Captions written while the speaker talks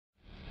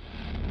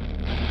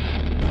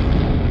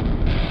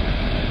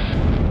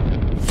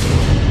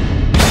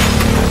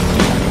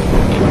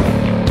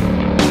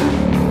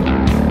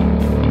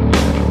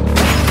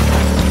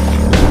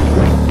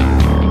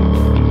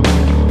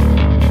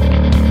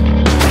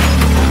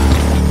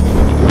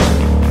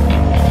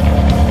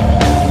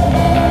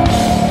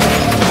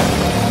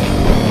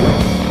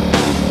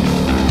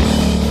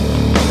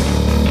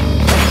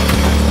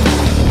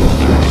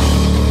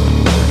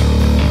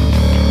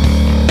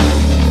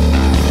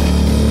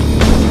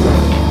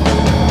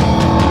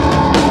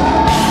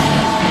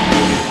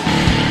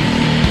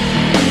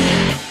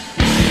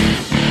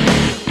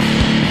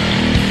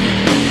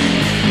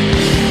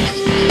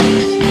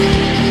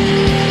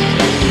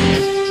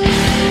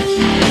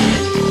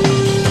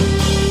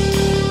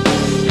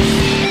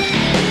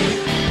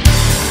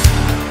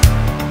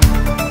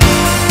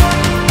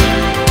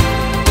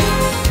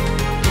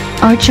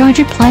Our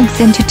charger plugs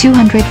into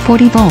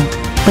 240 volt,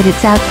 but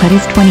its output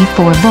is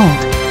 24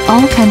 volt.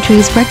 All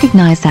countries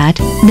recognize that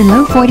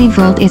below 40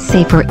 volt is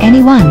safe for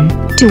anyone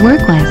to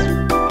work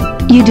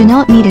with. You do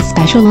not need a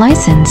special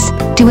license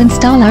to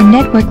install our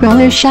network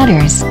roller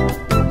shutters.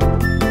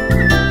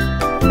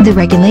 The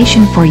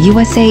regulation for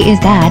USA is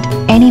that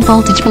any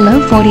voltage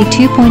below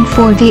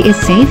 42.4 V is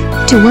safe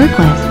to work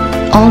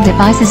with. All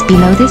devices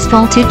below this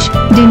voltage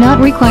do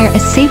not require a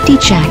safety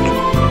check.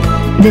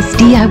 This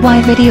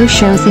DIY video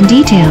shows in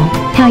detail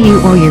how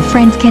you or your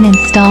friends can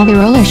install the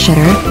roller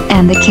shutter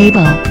and the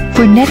cable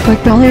for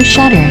network roller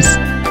shutters.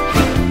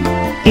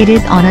 It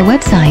is on our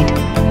website.